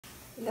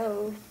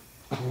Hello.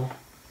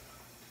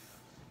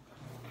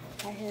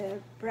 I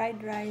have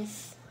fried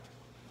rice.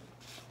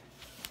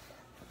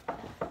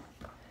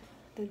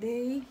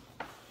 Today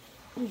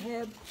we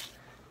have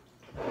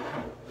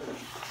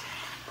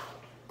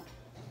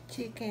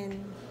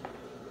chicken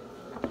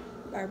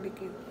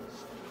barbecue.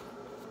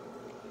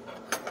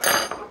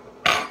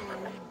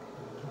 And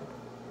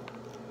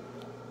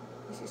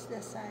this is the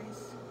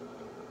size.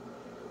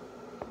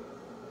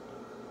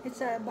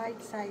 It's a bite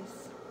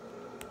size.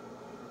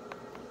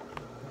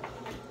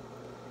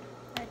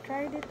 I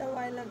tried it a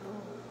while ago.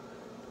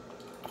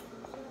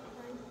 So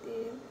I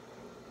think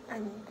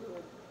I'm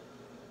good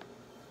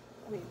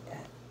with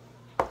that.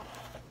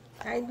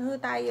 Kain ho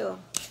tayo.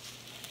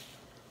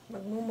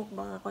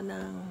 Magmumukbang ako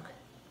ng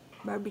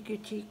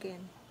barbecue chicken.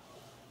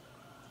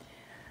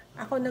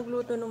 Ako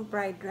nagluto ng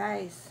fried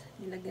rice.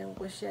 Nilagyan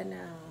ko siya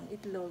ng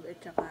itlog at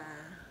saka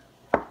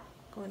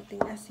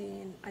konting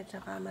asin at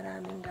saka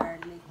maraming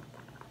garlic.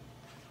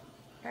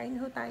 Kain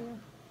ho tayo.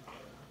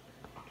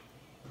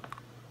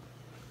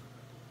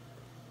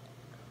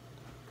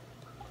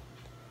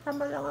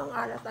 Tama lang ang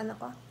alat, anak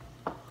ko.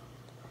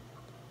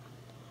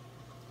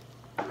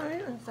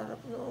 Ay, ang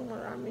sarap noong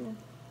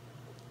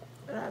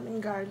maraming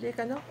garlic,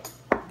 ano?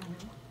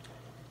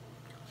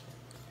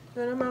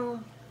 Ito namang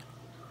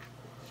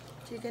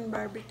chicken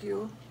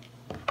barbecue.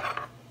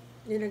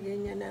 Nilagyan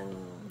niya ng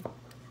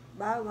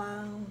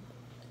bawang,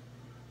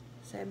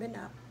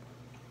 7-Up,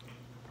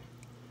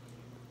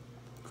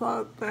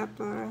 salt,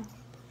 pepper.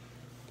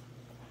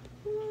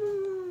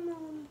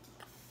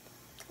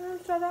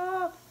 Ang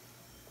sarap!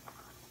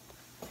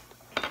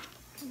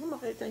 Hindi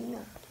makita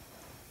niyo.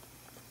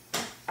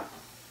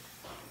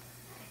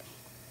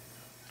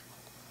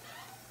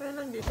 Kaya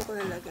lang dito ko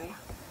nalagay.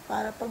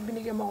 Para pag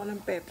binigyan mo ako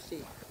ng Pepsi.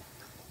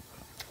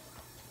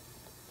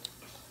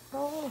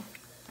 Oh,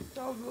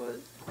 so good.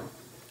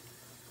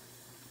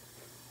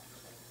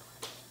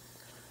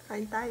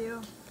 Kain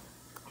tayo.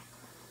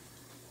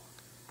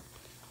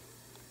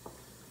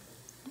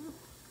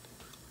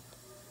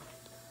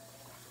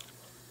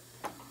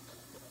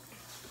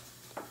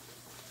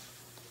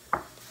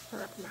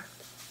 Sarap na.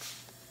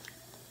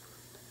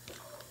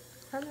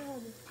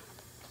 Hello.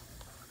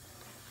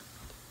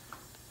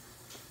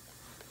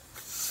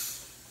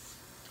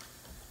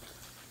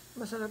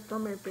 Masarap to,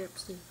 may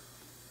Pepsi.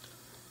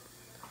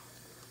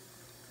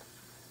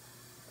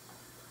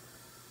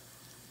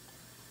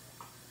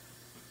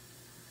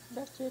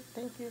 That's it.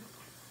 Thank you.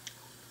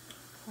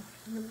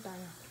 Inom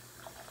tayo.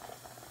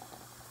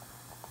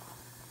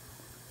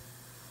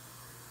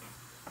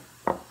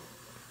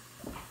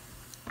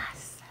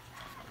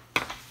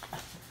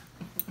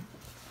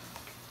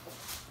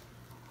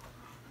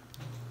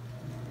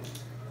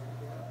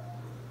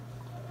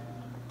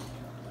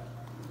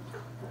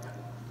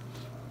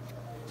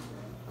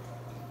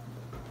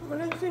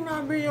 Walang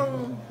sinabi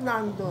yung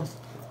Nandos.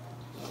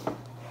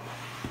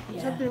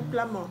 Sa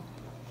timpla mo.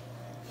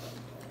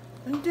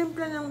 Yung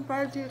timpla ng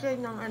fried chicken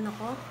ng ano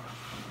ko,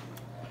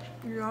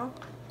 you know,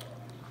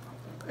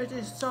 it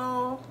is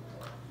so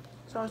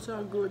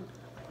good.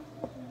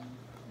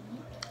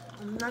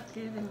 I'm not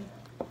kidding.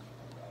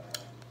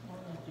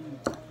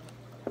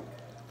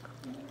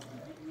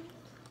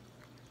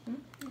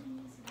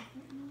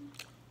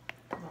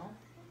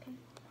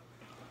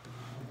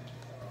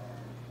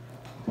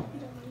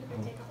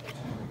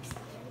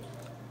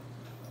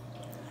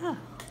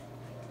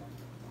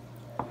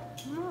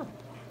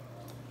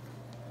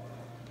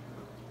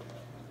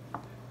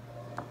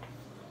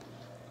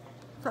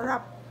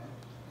 Sarap.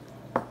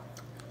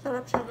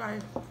 Sarap siya,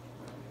 guys.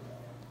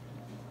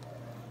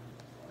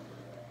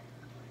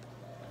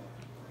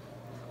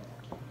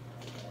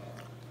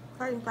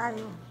 Kain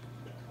tayo.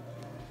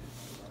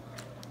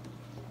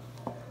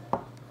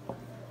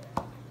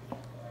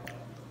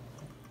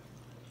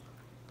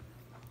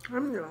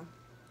 Alam nyo,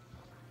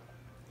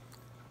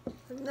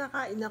 pag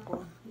nakain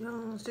ako,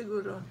 yung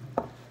siguro,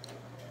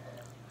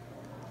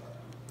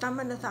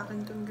 tama na sa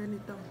akin itong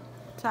ganito.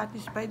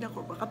 Satisfied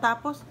ako.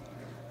 Pagkatapos,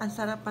 ang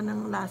sarap pa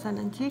ng lasa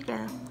ng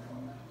chicken.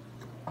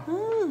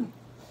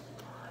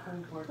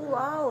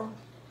 Wow!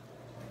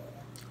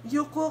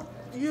 You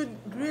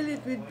grill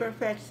it with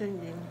perfection,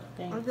 Jim.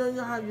 I don't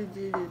know how you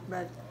did it,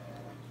 but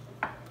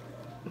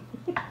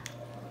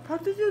how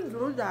did you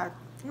do that?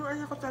 Yung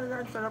anak ko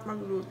talaga ang sarap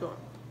magluto.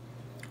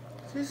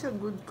 She's a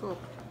good cook.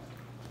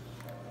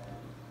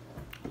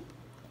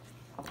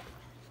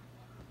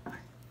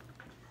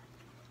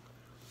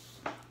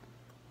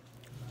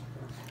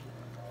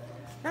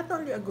 Not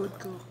only a good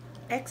cook,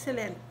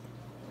 excellent.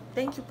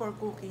 Thank you for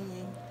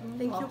cooking.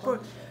 Thank you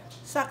for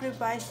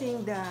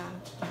sacrificing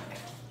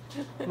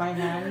my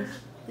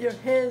hands. Your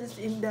hands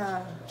in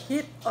the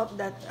heat of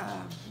that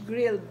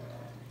grill.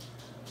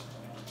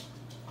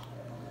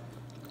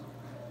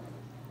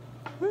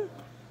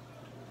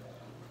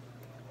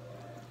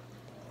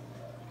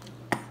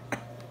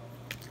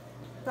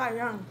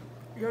 Sayang,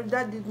 your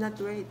dad did not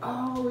wait.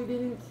 Oh, we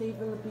didn't say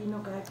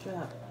Filipino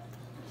ketchup.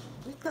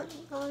 We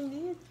don't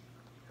need.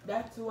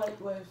 That's what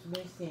was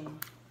missing.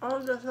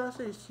 All the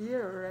sauce is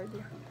here already.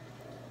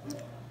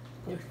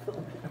 There's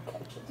Filipino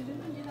ketchup. Didn't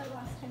we do that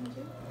last time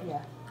too? Yeah,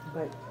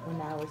 but when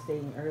I was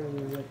saying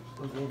earlier what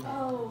was in it.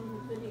 Oh,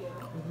 the video.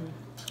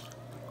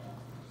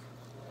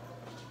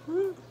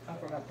 I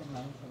forgot to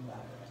mention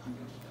that.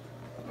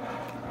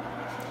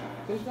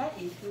 Is that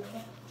YouTube?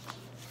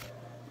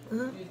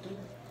 YouTube?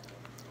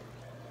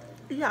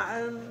 Yeah,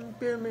 I'm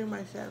filming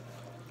myself.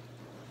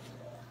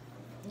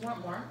 You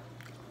want more?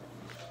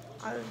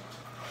 I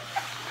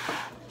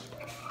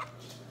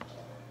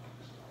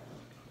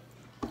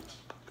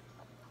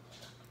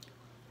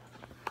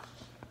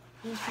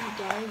You see,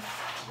 guys,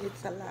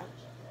 it's a lot.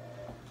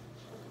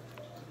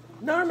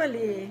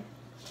 Normally,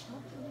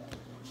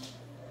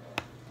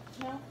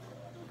 No.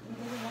 He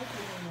doesn't like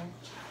it anymore.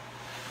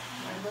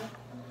 Remember?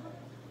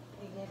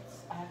 He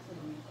gets acid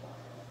reflux.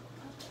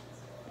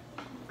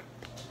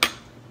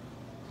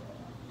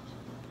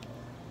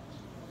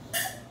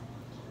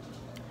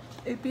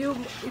 if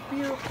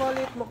you call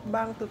it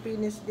mukbang to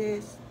finish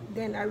this,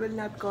 then I will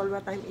not call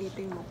what I'm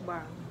eating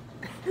mukbang.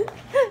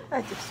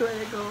 I just want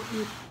to go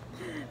eat,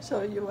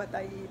 show you what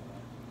I eat.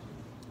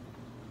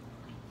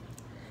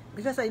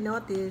 Because I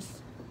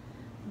noticed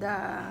the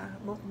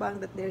mukbang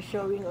that they're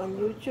showing on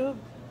YouTube,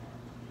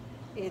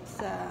 it's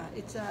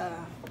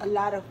a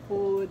lot of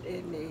food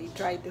and they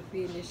try to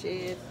finish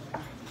it.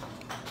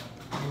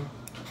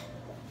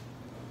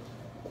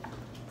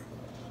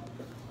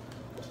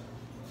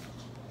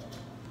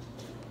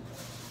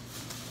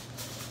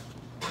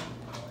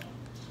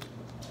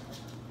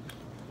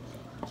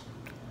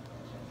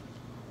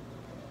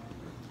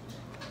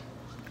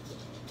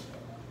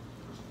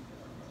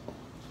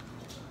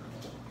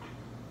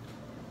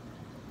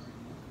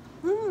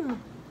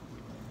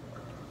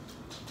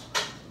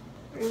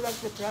 You like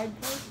the fried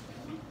rice?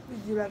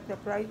 Did you like the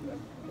fried rice?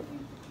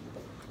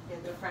 Yeah,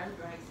 the fried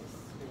rice is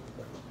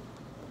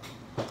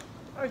good.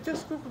 I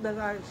just cooked the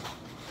rice.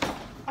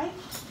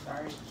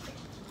 Sorry.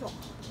 So,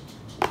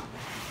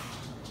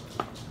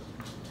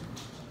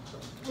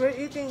 we're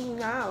eating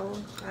now.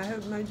 I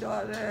have my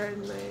daughter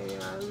and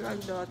my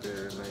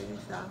granddaughter, my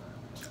Lisa.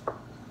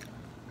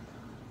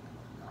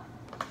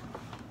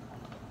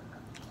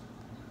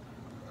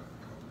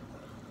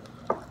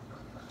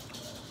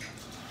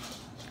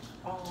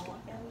 Oh,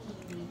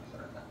 Ellie. I'm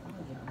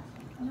gonna get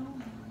myself. No.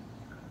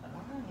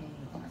 Why?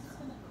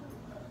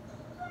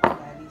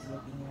 Daddy's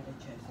looking at a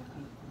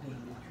Chesapeake Bay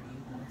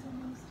retriever.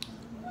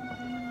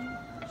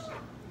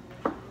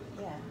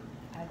 Yeah,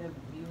 had a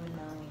view in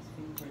Mommy's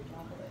favorite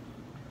chocolate.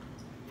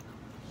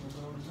 We're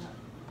growing up.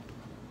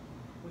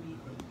 What do you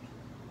think?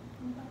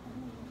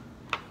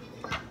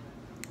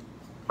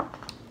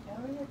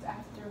 Elliot's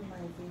after my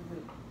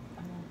favorite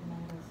American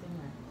Idol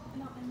singer.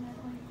 Not in that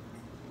way.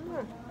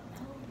 Hmm.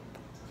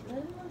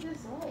 Let him know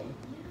this way.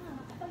 Yeah, I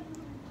thought you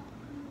were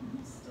talking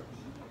he's still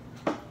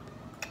here.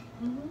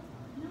 Mm-hmm.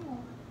 No.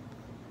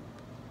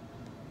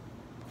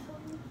 Tell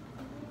him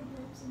the little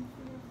lives in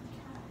fear of the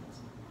cat.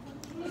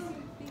 He's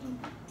being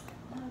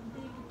a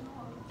big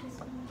dog. He's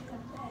going to get a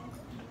bed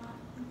and not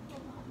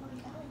pull out my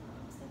belly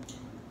bumps and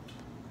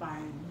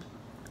Fine.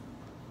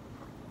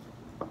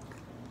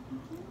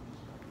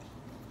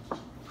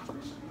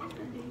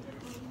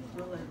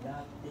 We'll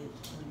adopt it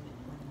when we...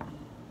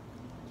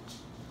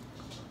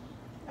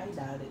 I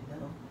doubt it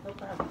though. He'll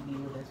probably be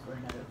with us for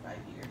another 5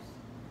 years.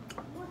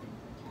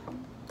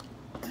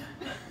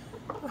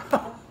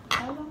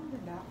 How long do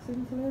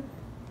dachshunds live?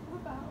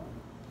 About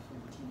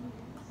 15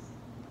 years.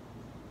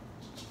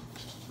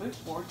 We're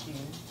 14.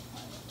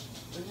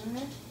 Isn't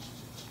it?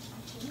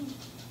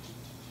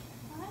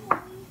 Hi.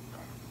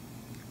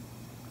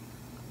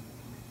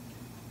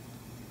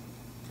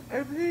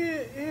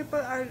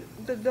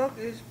 The dog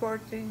is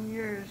 14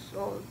 years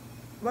old,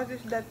 what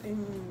is that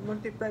in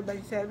multiplied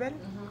by 7?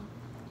 Mm-hmm.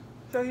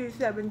 So he's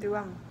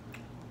 71.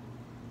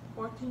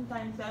 14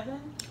 times 7?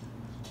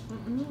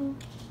 Mm-mm.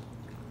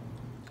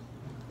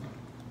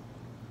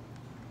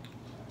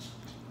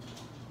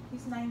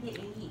 He's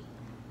 98.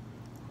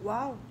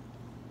 Wow.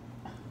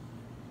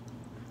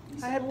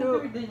 He's I have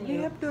older to. than You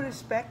you. have to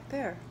respect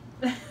her.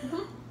 Silver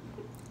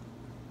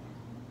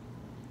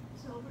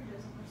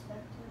doesn't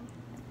respect him.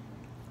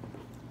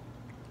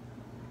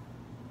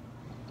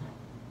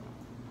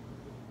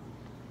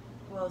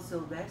 Well,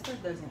 Sylvester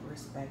doesn't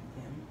respect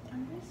him. I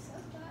just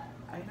said that.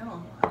 I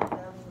know. I'm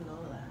telling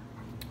Lola.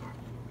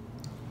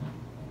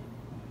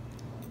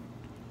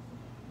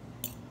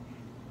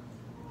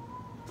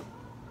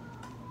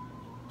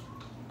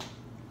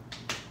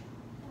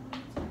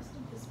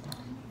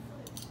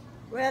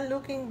 Well,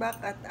 looking back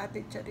at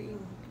Ate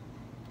Charing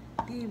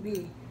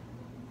TV,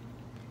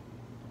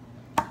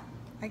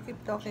 I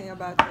keep talking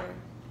about her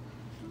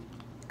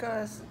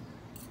because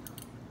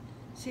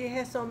she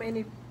has so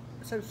many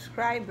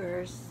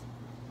subscribers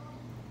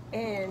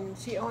and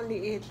she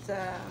only eats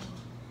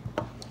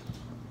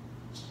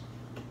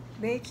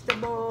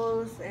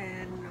vegetables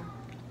and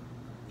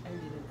I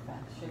didn't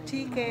fashion.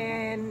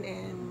 chicken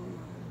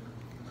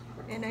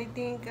and I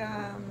think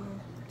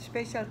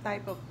special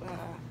type of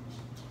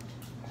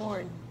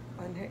corn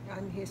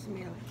on his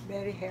meal,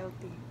 very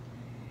healthy,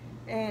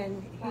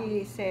 and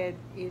he said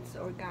it's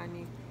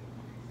organic.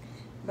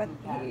 But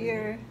Food packaging.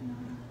 here,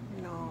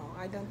 no,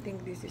 I don't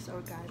think this is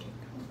organic.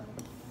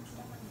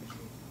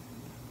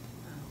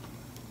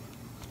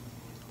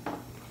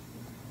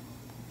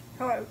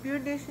 So if you're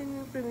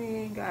listening to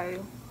me,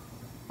 guys,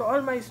 to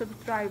all my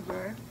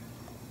subscribers,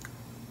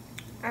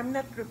 I'm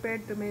not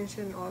prepared to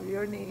mention all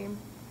your name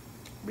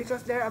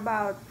because there are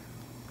about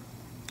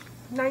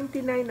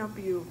 99 of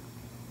you.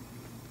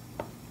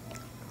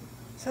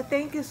 So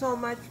thank you so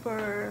much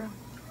for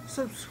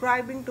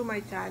subscribing to my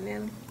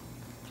channel.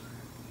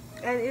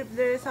 And if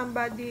there is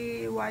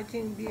somebody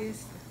watching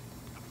this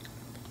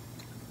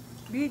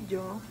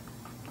video,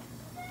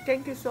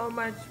 thank you so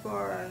much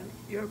for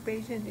your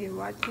patience in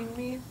watching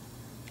me.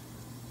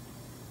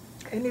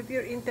 And if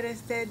you're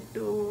interested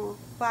to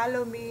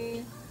follow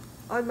me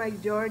on my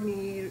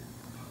journey,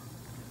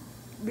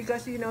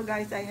 because you know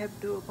guys, I have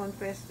to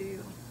confess to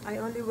you, I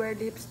only wear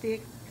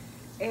lipstick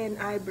and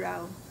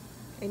eyebrow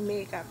and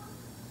makeup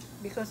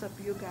because of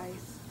you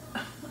guys.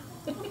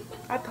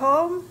 At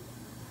home,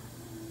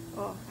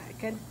 oh,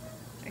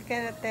 I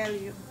cannot tell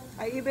you.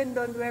 I even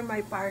don't wear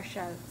my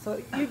partial.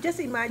 So you just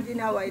imagine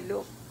how I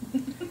look.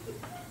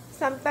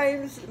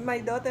 Sometimes my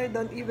daughter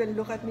don't even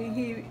look at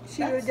me.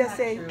 She will just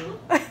say. True.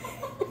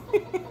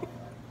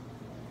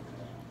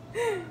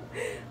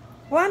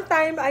 One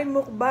time I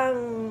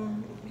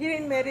mukbang here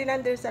in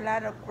Maryland. There's a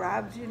lot of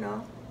crabs, you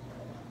know.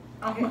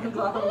 Oh my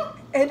god.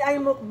 And I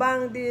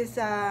mukbang this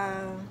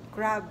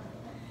crab.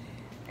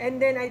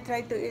 And then I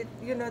try to eat,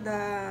 you know,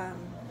 the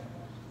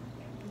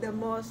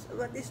most,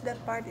 what is that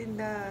part in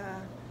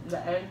The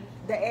egg.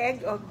 the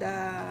egg of the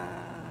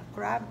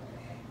crab.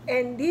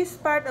 And this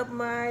part of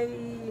my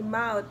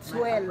mouth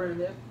swell. My upper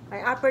lip.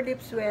 My upper lip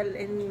swell,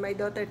 and my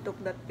daughter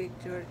took that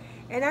picture.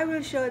 And I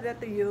will show that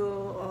to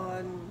you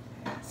on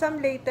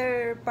some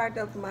later part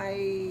of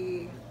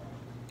my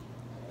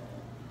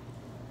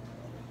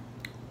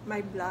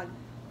vlog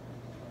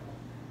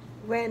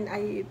when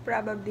I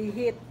probably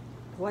hit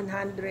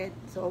 100.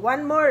 So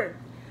one more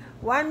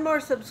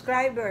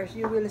subscribers,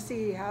 you will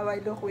see how I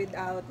look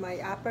without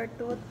my upper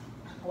tooth,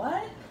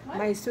 What?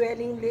 my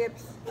swelling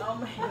lips. Oh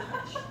my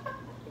gosh.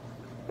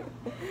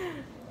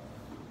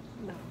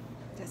 No,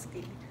 just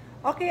kidding.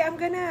 Okay, I'm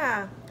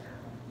gonna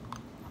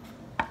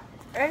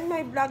end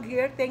my vlog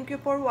here. Thank you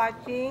for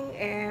watching,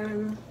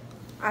 and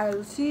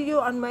I'll see you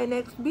on my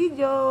next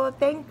video.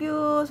 Thank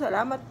you.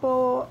 Salamat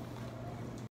po.